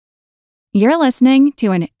You're listening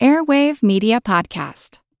to an Airwave Media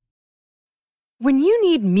Podcast. When you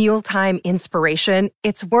need mealtime inspiration,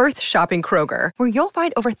 it's worth shopping Kroger, where you'll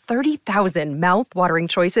find over 30,000 mouth-watering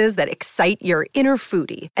choices that excite your inner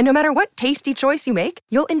foodie. And no matter what tasty choice you make,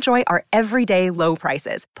 you'll enjoy our everyday low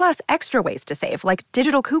prices, plus extra ways to save, like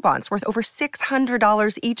digital coupons worth over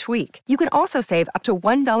 $600 each week. You can also save up to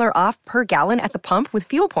 $1 off per gallon at the pump with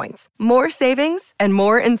fuel points. More savings and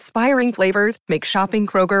more inspiring flavors make shopping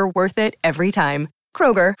Kroger worth it every time.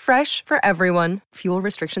 Kroger, fresh for everyone. Fuel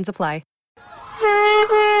restrictions apply.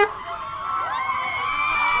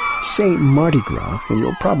 Say Mardi Gras, and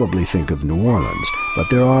you'll probably think of New Orleans, but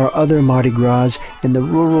there are other Mardi Gras in the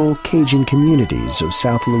rural Cajun communities of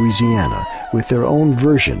South Louisiana with their own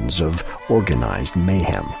versions of organized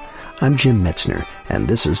mayhem. I'm Jim Metzner, and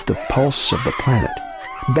this is the Pulse of the Planet.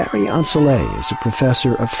 Barry Ancelet is a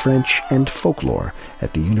professor of French and folklore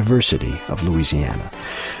at the University of Louisiana.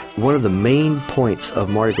 One of the main points of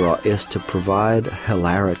Mardi Gras is to provide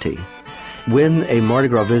hilarity. When a Mardi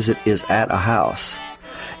Gras visit is at a house,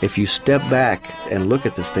 if you step back and look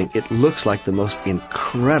at this thing, it looks like the most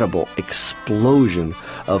incredible explosion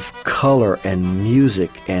of color and music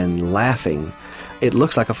and laughing. It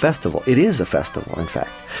looks like a festival. It is a festival, in fact.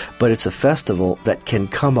 But it's a festival that can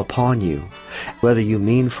come upon you, whether you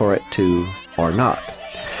mean for it to or not.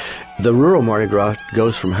 The rural Mardi Gras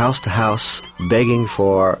goes from house to house begging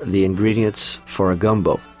for the ingredients for a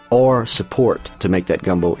gumbo, or support to make that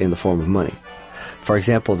gumbo in the form of money. For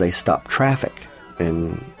example, they stop traffic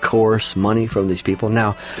and coerce money from these people.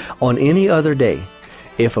 Now, on any other day,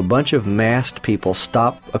 if a bunch of masked people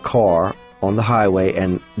stop a car on the highway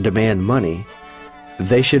and demand money,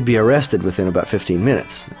 they should be arrested within about 15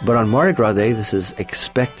 minutes. But on Mardi Gras Day, this is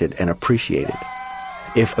expected and appreciated.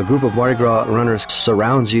 If a group of Mardi Gras runners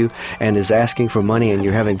surrounds you and is asking for money and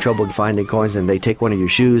you're having trouble finding coins and they take one of your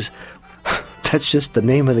shoes, that's just the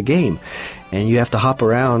name of the game, and you have to hop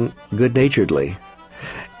around good-naturedly.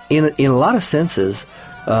 In a lot of senses,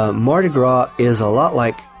 Mardi Gras is a lot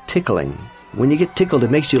like tickling. When you get tickled, it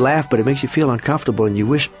makes you laugh, but it makes you feel uncomfortable, and you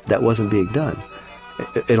wish that wasn't being done.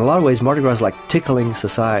 In a lot of ways, Mardi Gras is like tickling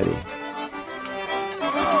society.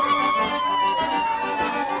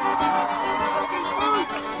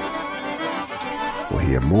 We'll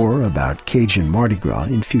hear more about Cajun Mardi Gras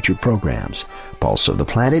in future programs. Pulse of the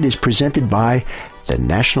Planet is presented by the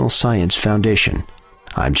National Science Foundation.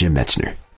 I'm Jim Metzner.